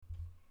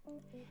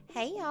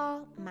Hey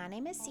y'all, my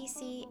name is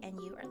Cece, and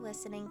you are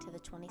listening to the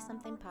 20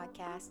 something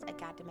podcast, a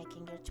guide to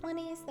making your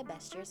 20s the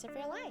best years of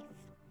your life.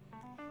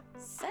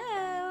 So,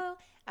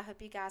 I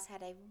hope you guys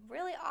had a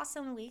really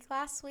awesome week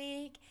last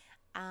week.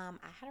 I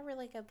had a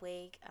really good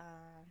week.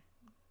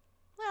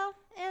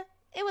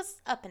 It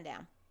was up and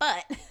down,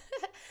 but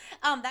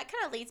that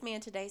kind of leads me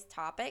into today's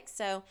topic.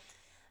 So,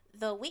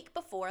 the week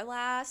before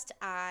last,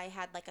 I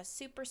had like a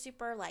super,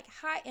 like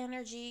high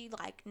energy,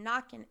 like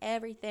knocking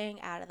everything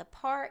out of the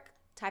park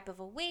type of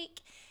a week.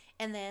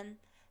 And then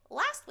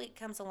last week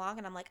comes along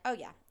and I'm like, oh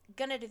yeah,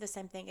 gonna do the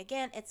same thing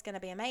again. It's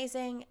gonna be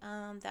amazing.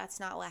 That's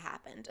not what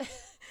happened.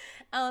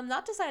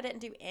 Not to say I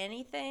didn't do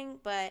anything,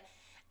 but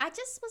I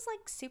just was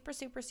like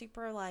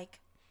super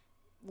like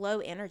low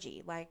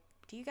energy. Like,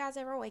 do you guys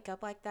ever wake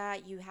up like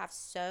that? You have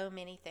so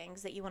many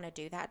things that you want to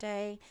do that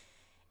day,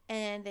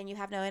 and then you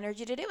have no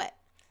energy to do it.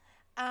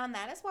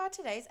 That is why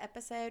today's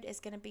episode is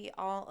going to be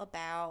all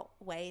about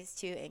ways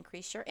to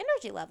increase your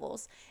energy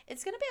levels.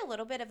 It's going to be a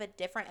little bit of a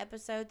different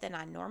episode than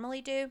I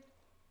normally do,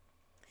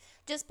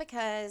 just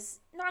because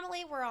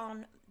normally we're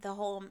on the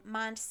whole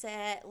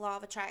mindset, law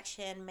of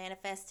attraction,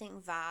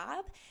 manifesting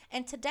vibe.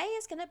 And today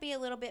is going to be a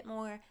little bit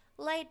more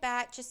laid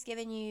back, just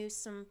giving you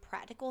some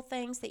practical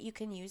things that you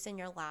can use in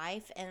your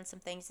life and some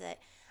things that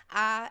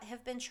I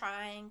have been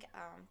trying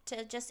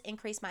to just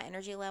increase my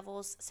energy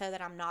levels so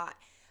that I'm not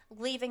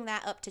leaving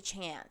that up to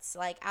chance.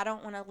 Like, I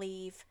don't want to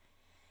leave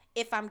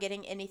if I'm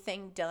getting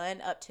anything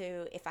done up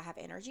to if I have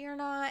energy or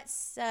not.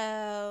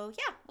 So,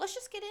 yeah, let's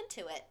just get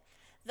into it.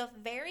 The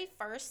very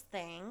first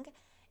thing,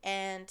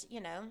 and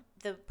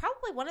the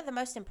probably one of the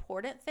most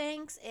important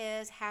things,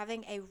 is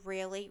having a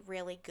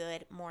really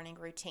good morning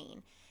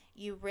routine.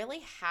 You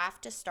really have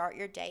to start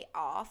your day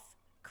off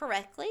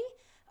correctly.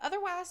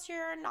 Otherwise,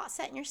 you're not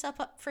setting yourself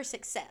up for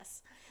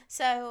success.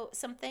 So,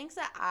 some things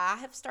that I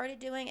have started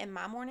doing in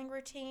my morning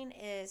routine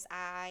is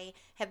I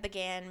have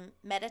began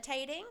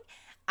meditating.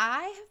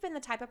 I have been the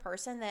type of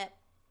person that,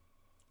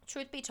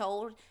 truth be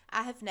told,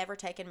 I have never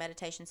taken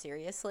meditation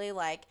seriously.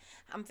 Like,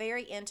 I'm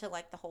very into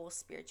like the whole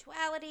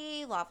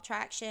spirituality, law of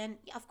attraction,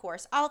 of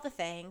course, all the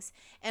things.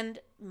 And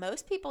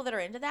most people that are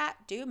into that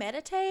do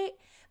meditate,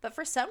 but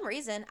for some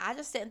reason, I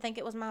just didn't think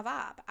it was my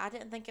vibe. I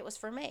didn't think it was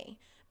for me.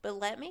 But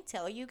let me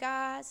tell you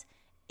guys,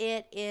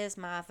 it is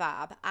my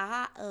vibe.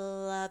 I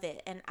love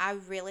it, and I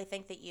really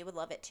think that you would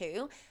love it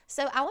too.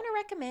 So, I want to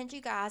recommend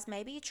you guys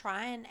maybe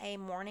trying a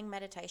morning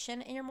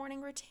meditation in your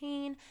morning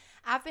routine.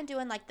 I've been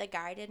doing like the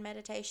guided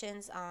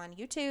meditations on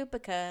YouTube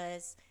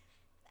because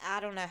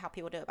I don't know how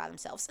people do it by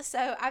themselves.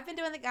 So, I've been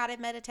doing the guided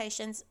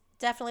meditations.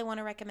 Definitely want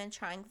to recommend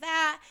trying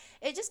that.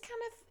 It just kind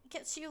of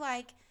gets you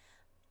like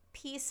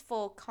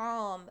peaceful,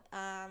 calm,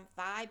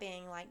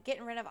 vibing, like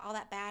getting rid of all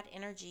that bad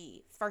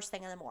energy first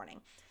thing in the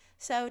morning.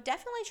 So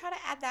definitely try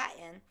to add that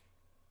in.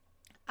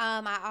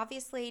 I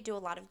obviously do a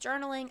lot of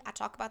journaling. I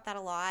talk about that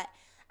a lot.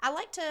 I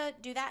like to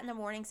do that in the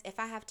mornings if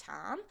I have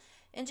time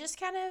and just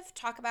kind of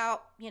talk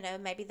about,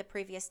 maybe the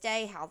previous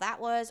day, how that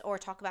was, or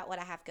talk about what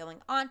I have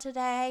going on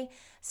today.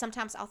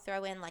 Sometimes I'll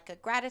throw in like a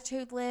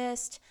gratitude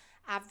list.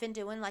 I've been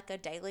doing like a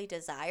daily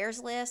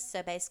desires list.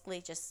 So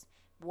basically just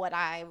what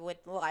I would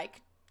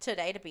like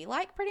today to be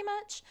like, pretty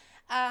much.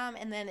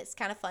 And then it's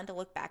kind of fun to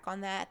look back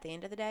on that at the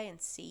end of the day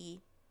and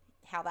see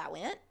how that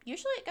went.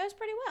 Usually it goes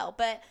pretty well.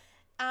 But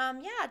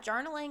yeah,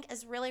 journaling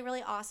is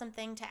really awesome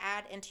thing to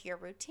add into your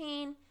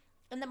routine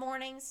in the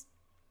mornings.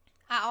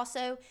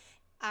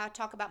 I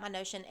talk about my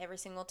Notion every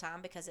single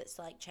time because it's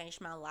like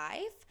changed my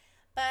life.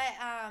 But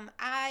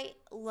I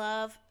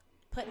love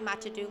putting my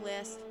to-do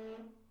list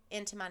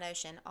into my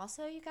Notion.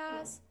 Also, you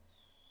guys,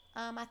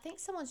 I think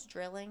someone's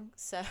drilling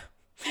so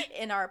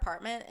in our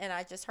apartment, and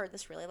I just heard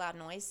this really loud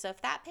noise. So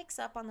if that picks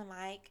up on the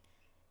mic,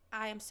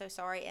 I am so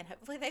sorry, and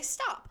hopefully they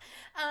stop.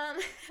 Um,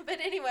 but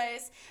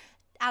anyways,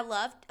 I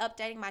love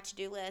updating my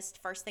to-do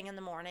list first thing in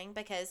the morning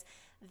because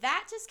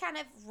that just kind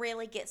of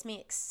really gets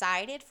me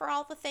excited for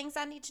all the things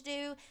I need to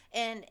do,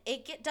 and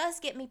does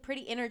get me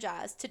pretty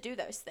energized to do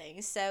those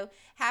things. So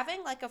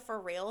having like a for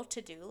real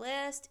to-do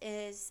list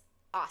is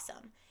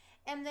awesome.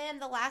 And then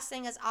the last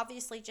thing is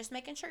obviously just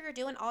making sure you're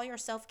doing all your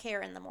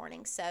self-care in the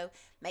morning. So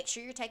make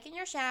sure you're taking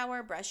your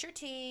shower, brush your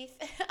teeth,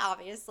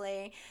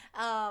 obviously.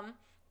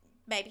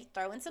 Maybe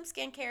throw in some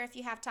skincare if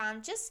you have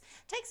time. Just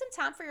take some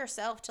time for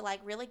yourself to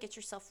like really get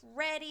yourself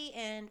ready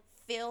and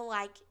feel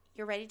like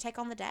you're ready to take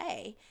on the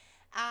day.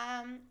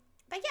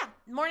 But yeah,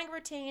 morning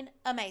routine,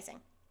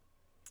 amazing.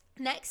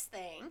 Next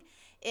thing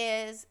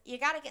is you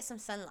got to get some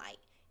sunlight.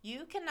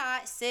 You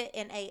cannot sit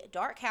in a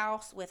dark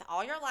house with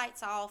all your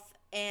lights off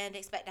and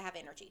expect to have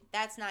energy.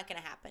 That's not going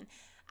to happen.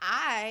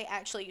 I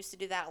actually used to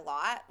do that a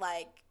lot.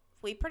 Like,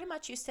 we pretty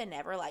much used to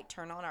never like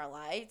turn on our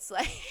lights.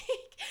 Like,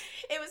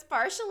 it was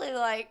partially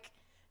like,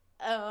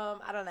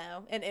 I don't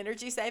know, an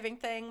energy saving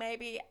thing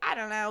maybe. I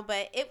don't know,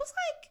 but it was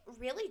like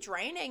really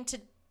draining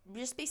to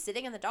just be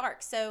sitting in the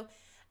dark. So,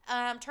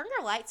 turn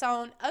your lights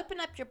on, open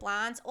up your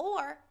blinds,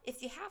 or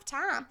if you have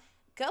time,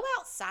 go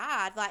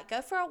outside, like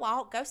go for a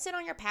walk, go sit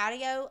on your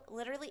patio,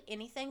 literally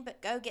anything,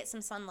 but go get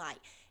some sunlight.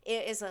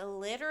 It is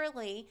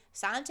literally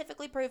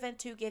scientifically proven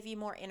to give you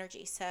more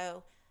energy.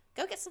 So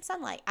go get some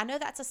sunlight. I know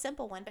that's a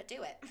simple one, but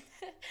do it.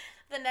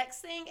 The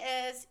next thing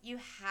is you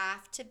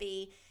have to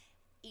be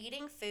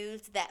eating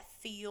foods that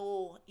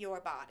fuel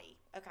your body,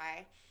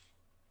 okay?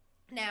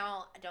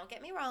 Now, don't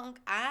get me wrong,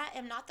 I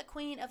am not the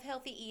queen of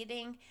healthy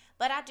eating,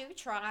 but I do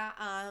try.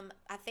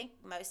 I think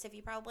most of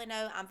you probably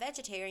know I'm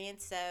vegetarian,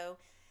 so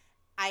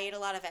I eat a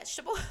lot of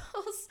vegetables,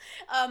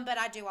 but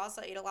I do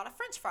also eat a lot of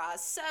french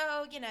fries. So,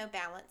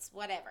 balance,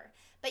 whatever.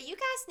 But you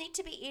guys need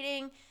to be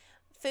eating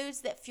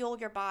foods that fuel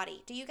your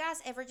body. Do you guys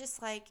ever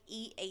just like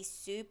eat a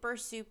super,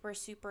 super,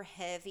 super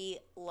heavy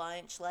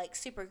lunch, like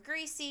super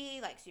greasy,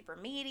 like super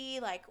meaty,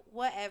 like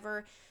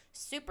whatever,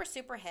 super,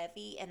 super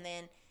heavy, and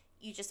then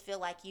you just feel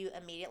like you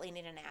immediately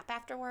need a nap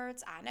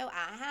afterwards? I know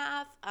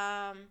I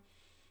have.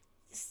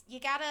 You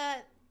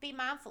gotta be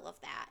mindful of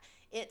that.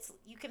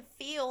 You can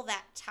feel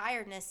that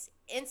tiredness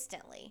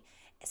instantly.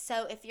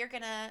 So if you're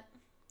gonna,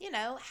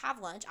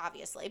 have lunch,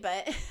 obviously,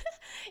 but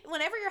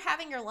whenever you're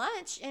having your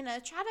lunch,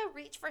 try to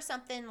reach for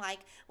something like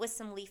with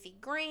some leafy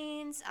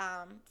greens,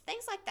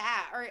 things like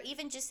that, or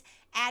even just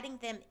adding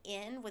them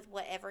in with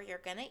whatever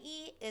you're gonna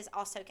eat is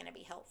also gonna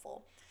be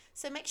helpful.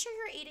 So make sure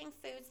you're eating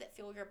foods that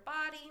fuel your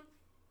body.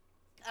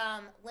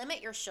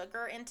 Limit your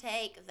sugar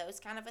intake, those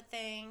kind of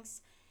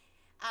things.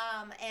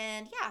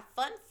 And yeah,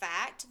 fun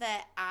fact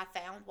that I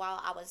found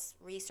while I was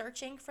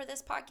researching for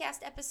this podcast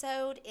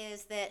episode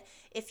is that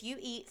if you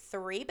eat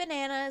 3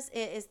 bananas,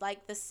 it is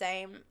like the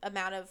same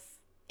amount of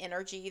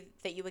energy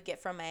that you would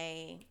get from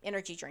a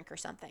energy drink or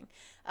something.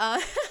 Uh,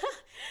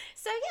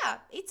 so yeah,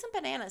 eat some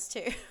bananas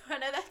too. I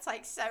know that's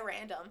like so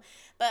random,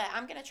 but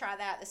I'm going to try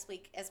that this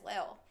week as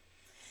well.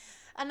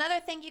 Another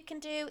thing you can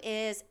do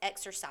is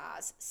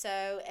exercise.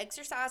 So,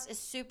 exercise is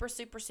super,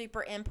 super,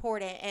 super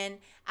important. And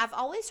I've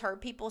always heard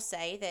people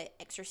say that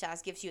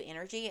exercise gives you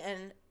energy.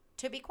 And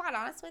to be quite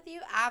honest with you,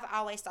 I've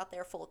always thought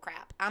they're full of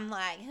crap. I'm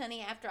like,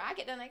 honey, after I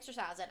get done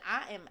exercising,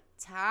 I am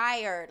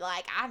tired.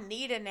 Like, I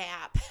need a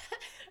nap.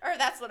 Or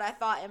that's what I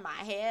thought in my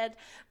head.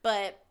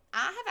 But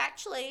I have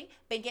actually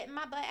been getting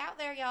my butt out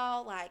there,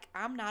 y'all. Like,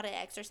 I'm not an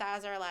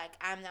exerciser. Like,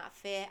 I'm not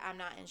fit. I'm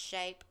not in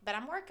shape. But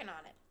I'm working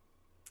on it.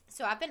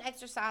 So I've been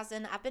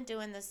exercising. I've been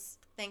doing this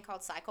thing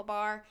called Cycle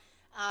Bar.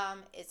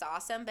 It's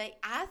awesome, but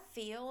I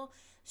feel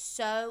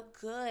so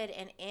good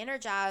and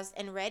energized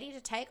and ready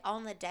to take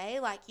on the day.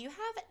 Like, you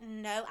have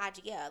no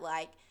idea.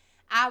 Like,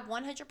 I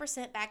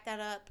 100% back that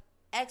up.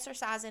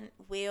 Exercising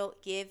will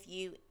give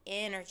you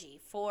energy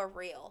for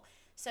real.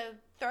 So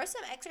throw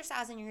some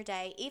exercise in your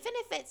day, even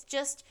if it's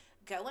just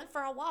going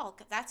for a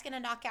walk. That's going to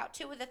knock out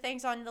 2 of the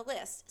things on the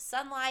list: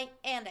 sunlight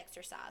and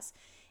exercise.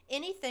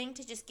 Anything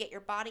to just get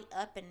your body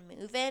up and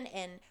moving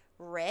and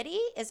ready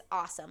is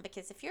awesome,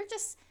 because if you're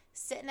just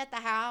sitting at the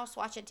house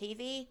watching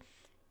TV,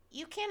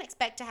 you can't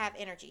expect to have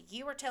energy.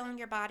 You are telling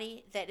your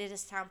body that it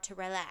is time to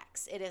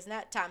relax. It is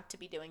not time to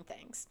be doing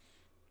things.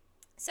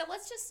 So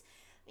let's just,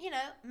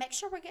 make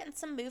sure we're getting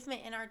some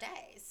movement in our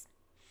days.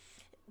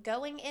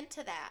 Going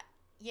into that,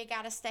 you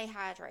got to stay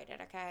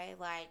hydrated, okay?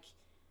 Like,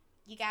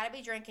 you got to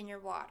be drinking your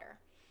water.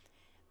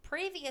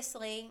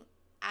 Previously,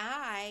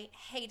 I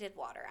hated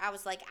water. I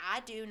was like,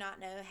 I do not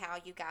know how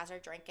you guys are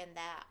drinking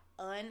that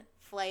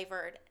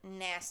unflavored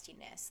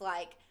nastiness.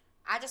 Like,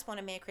 I just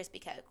wanted me a crispy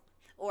Coke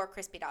or a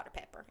crispy Dr.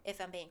 Pepper,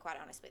 if I'm being quite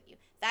honest with you.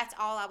 That's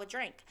all I would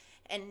drink.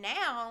 And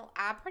now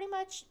I pretty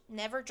much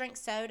never drink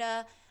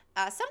soda.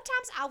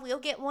 Sometimes I will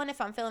get one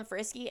if I'm feeling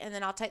frisky, and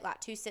then I'll take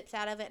like 2 sips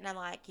out of it, and I'm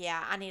like,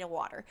 yeah, I need a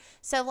water.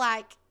 So,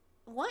 like,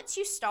 once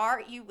you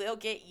start, you will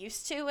get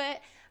used to it.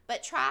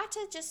 But try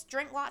to just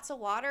drink lots of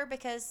water,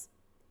 because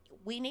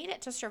we need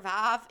it to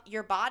survive.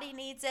 Your body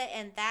needs it,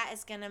 and that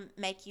is going to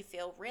make you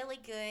feel really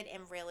good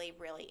and really,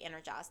 really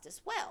energized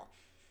as well.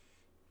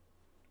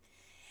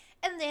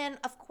 And then,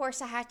 of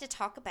course, I have to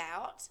talk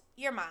about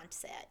your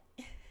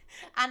mindset.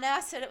 I know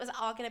I said it was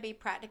all going to be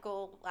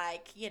practical,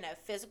 like,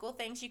 physical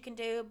things you can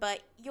do,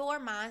 but your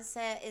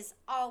mindset is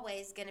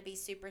always going to be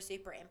super,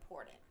 super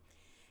important.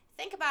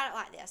 Think about it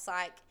like this.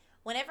 Like,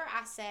 whenever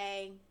I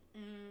say,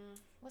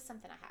 what's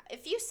something I have?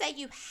 If you say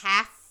you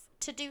have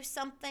to do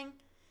something,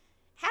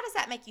 how does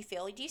that make you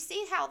feel? Do you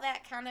see how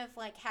that kind of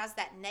like has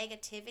that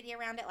negativity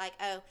around it? Like,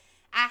 oh,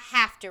 I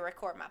have to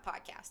record my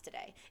podcast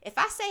today. If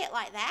I say it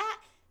like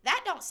that,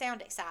 that don't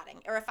sound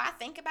exciting. Or if I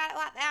think about it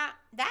like that,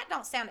 that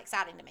don't sound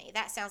exciting to me.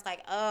 That sounds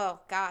like, oh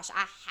gosh,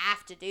 I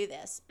have to do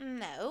this.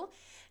 No,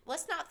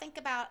 let's not think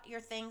about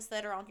your things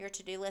that are on your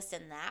to-do list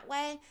in that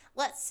way.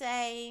 Let's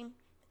say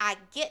I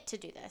get to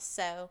do this.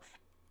 So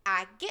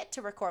I get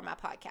to record my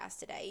podcast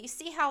today. You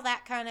see how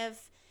that kind of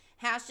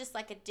has just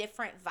like a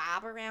different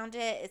vibe around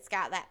it. It's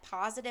got that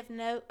positive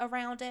note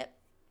around it.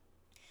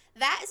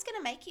 That is going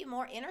to make you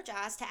more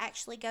energized to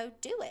actually go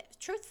do it.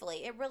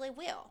 Truthfully, it really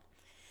will.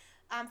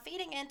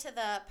 Feeding into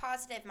the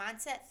positive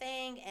mindset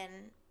thing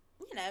and,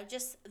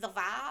 just the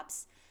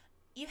vibes,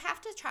 you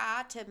have to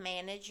try to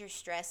manage your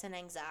stress and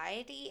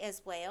anxiety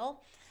as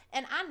well.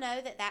 And I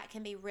know that that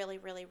can be really,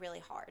 really, really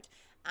hard.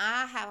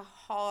 I have a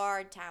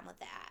hard time with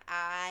that.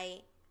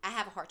 I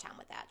have a hard time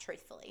with that,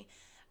 truthfully.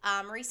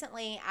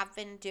 Recently, I've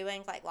been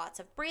doing like lots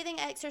of breathing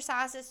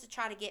exercises to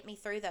try to get me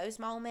through those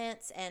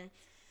moments and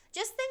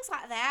just things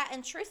like that.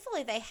 And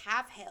truthfully, they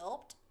have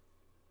helped.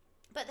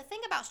 But the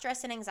thing about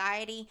stress and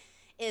anxiety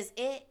is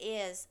it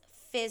is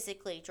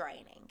physically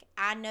draining.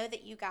 I know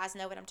that you guys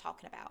know what I'm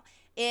talking about.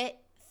 It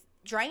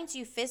drains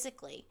you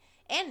physically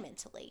and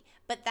mentally,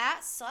 but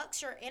that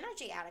sucks your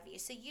energy out of you.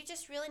 So you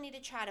just really need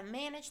to try to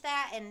manage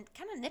that and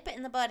kind of nip it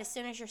in the bud as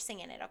soon as you're seeing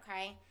it,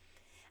 okay?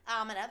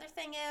 Another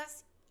thing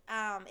is,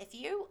 if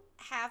you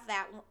have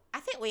that,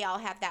 I think we all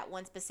have that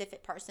one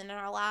specific person in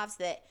our lives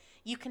that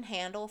you can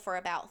handle for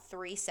about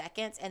 3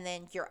 seconds and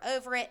then you're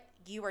over it,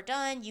 you are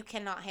done, you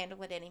cannot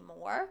handle it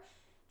anymore.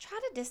 Try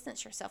to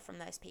distance yourself from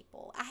those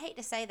people. I hate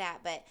to say that,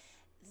 but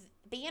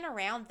being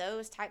around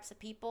those types of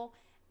people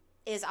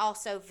is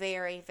also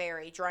very,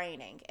 very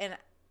draining. And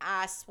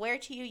I swear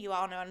to you, you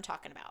all know what I'm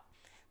talking about.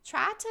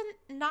 Try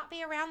to not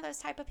be around those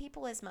type of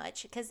people as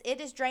much because it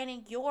is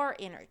draining your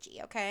energy,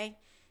 okay?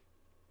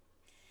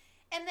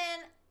 And then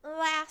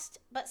last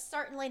but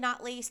certainly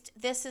not least,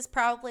 this is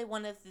probably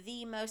one of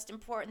the most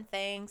important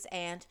things,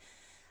 and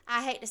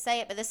I hate to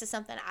say it, but this is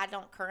something I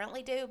don't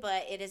currently do,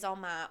 but it is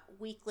on my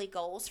weekly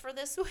goals for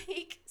this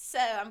week, so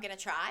I'm going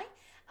to try.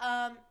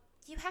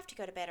 You have to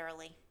go to bed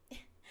early.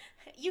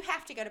 You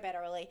have to go to bed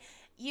early.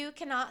 You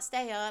cannot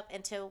stay up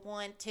until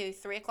 1, 2,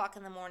 3 o'clock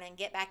in the morning,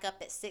 get back up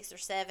at 6 or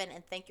 7,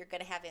 and think you're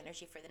going to have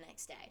energy for the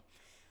next day.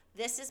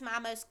 This is my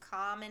most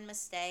common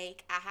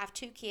mistake. I have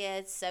 2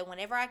 kids, so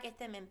whenever I get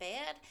them in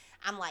bed,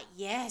 I'm like,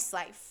 yes,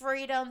 like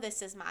freedom.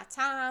 This is my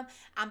time.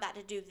 I'm about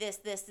to do this,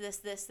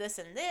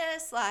 and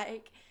this,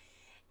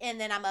 and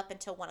then I'm up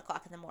until 1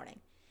 o'clock in the morning.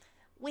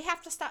 We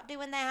have to stop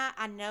doing that.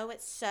 I know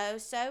it's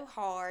so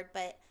hard,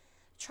 but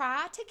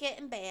try to get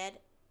in bed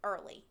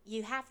early.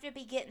 You have to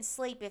be getting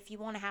sleep if you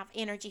want to have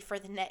energy for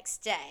the next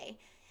day.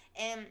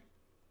 And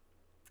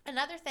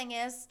another thing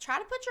is, try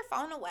to put your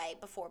phone away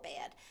before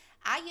bed.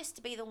 I used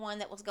to be the one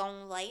that was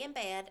going to lay in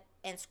bed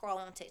and scroll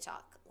on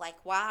TikTok, like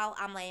while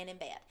I'm laying in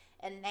bed.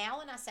 And now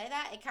when I say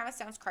that, it kind of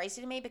sounds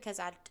crazy to me because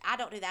I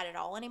don't do that at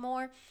all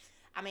anymore.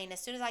 I mean, as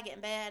soon as I get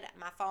in bed,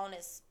 my phone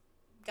is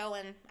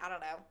going, I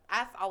don't know.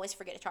 I always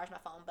forget to charge my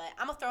phone, but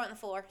I'm going to throw it on the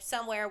floor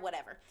somewhere,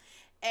 whatever.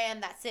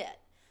 And that's it.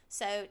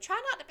 So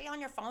try not to be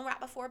on your phone right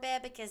before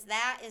bed because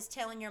that is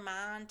telling your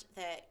mind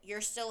that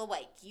you're still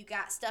awake. You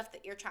got stuff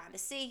that you're trying to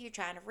see, you're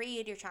trying to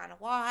read, you're trying to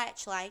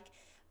watch. Like,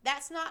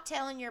 that's not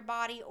telling your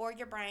body or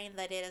your brain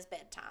that it is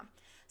bedtime.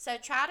 So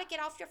try to get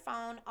off your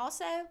phone.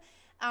 Also,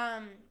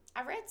 I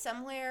read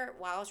somewhere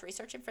while I was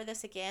researching for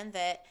this again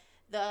that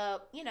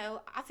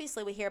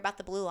obviously we hear about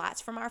the blue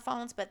lights from our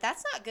phones, but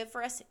that's not good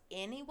for us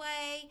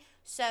anyway.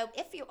 So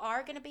if you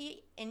are going to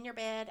be in your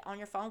bed, on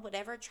your phone,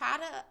 whatever, try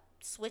to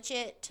switch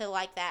it to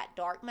like that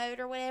dark mode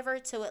or whatever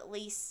to at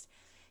least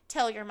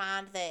tell your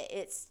mind that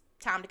it's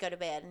time to go to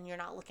bed and you're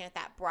not looking at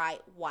that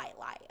bright white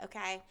light,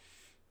 okay?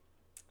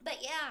 But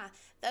yeah,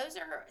 those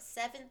are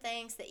 7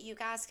 things that you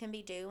guys can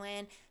be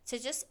doing to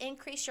just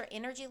increase your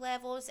energy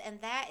levels, and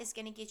that is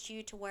going to get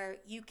you to where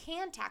you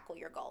can tackle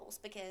your goals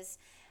because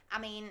I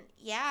mean,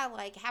 yeah,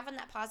 like having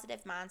that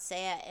positive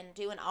mindset and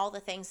doing all the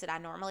things that I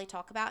normally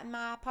talk about in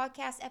my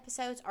podcast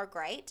episodes are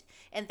great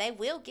and they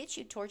will get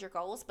you toward your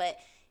goals. But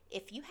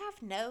if you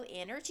have no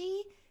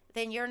energy,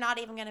 then you're not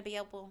even going to be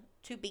able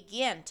to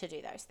begin to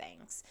do those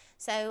things.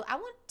 So I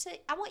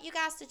want you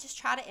guys to just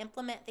try to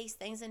implement these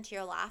things into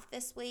your life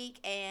this week,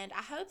 and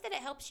I hope that it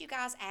helps you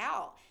guys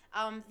out.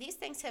 These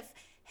things have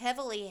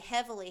heavily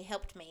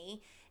helped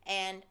me,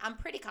 and I'm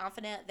pretty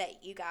confident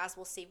that you guys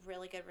will see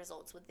really good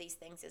results with these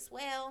things as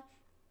well.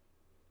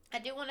 I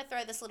do want to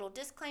throw this little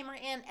disclaimer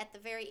in at the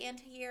very end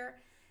here.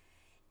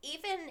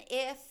 Even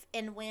if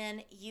and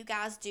when you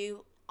guys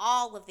do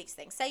all of these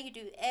things, say you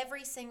do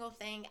every single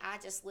thing I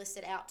just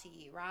listed out to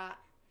you, right?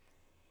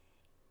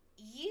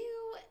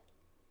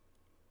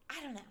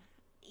 I don't know.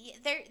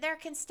 There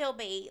can still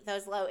be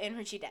those low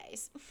energy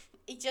days.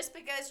 Just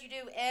because you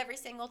do every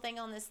single thing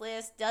on this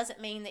list doesn't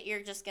mean that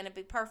you're just going to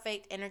be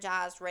perfect,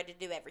 energized, ready to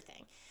do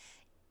everything.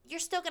 You're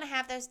still going to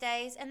have those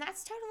days, and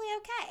that's totally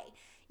okay.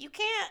 You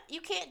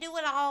can't do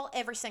it all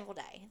every single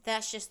day.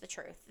 That's just the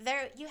truth.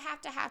 You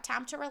have to have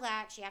time to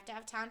relax. You have to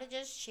have time to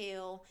just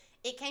chill.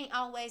 It can't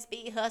always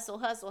be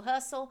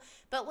hustle.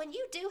 But when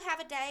you do have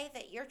a day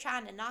that you're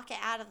trying to knock it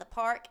out of the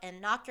park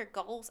and knock your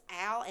goals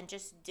out and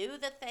just do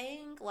the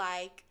thing,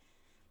 like,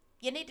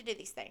 you need to do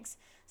these things.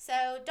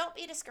 So don't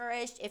be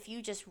discouraged if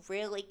you just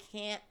really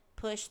can't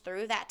push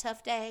through that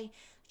tough day.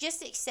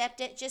 Just accept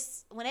it.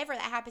 Just whenever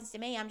that happens to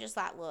me, I'm just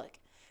like, look,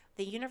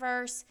 the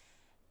universe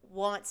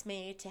wants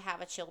me to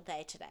have a chill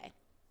day today.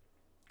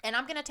 And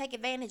I'm going to take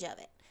advantage of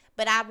it.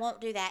 But I won't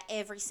do that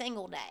every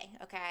single day,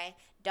 okay?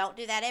 Don't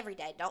do that every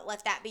day. Don't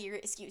let that be your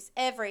excuse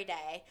every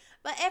day.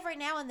 But every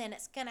now and then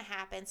it's going to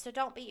happen. So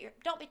don't be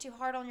too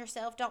hard on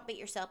yourself. Don't beat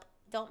yourself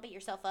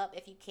up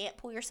if you can't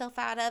pull yourself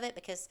out of it,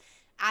 because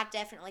I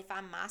definitely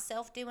find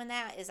myself doing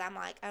that. Is I'm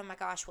like, oh my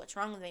gosh, what's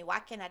wrong with me? Why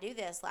can't I do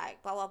this?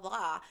 Like, blah, blah,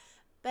 blah.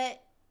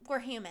 But we're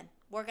human.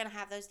 We're going to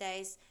have those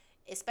days,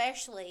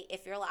 especially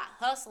if you're like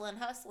hustling.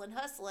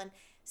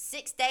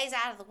 6 days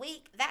out of the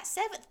week, that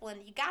seventh one,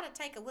 you got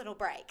to take a little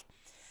break.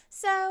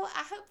 So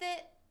I hope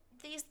that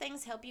these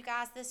things help you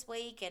guys this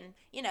week and,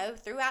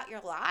 throughout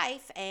your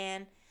life,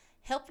 and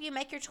help you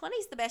make your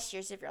 20s the best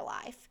years of your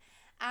life.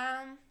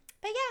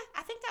 But yeah,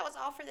 I think that was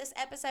all for this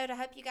episode. I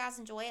hope you guys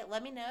enjoy it.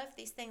 Let me know if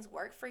these things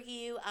work for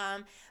you.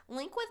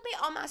 Link with me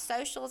on my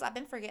socials. I've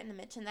been forgetting to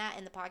mention that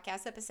in the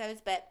podcast episodes,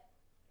 but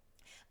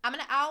I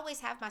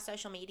always have my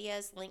social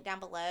medias linked down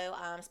below.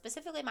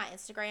 Specifically, my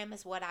Instagram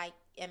is what I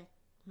am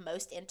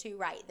most into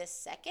right this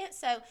second.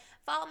 So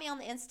follow me on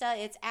the Insta.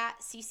 It's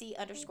at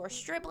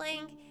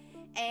cc_stribling.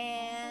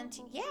 And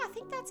yeah, I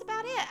think that's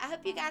about it. I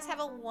hope you guys have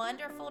a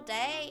wonderful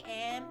day,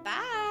 and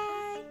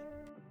bye.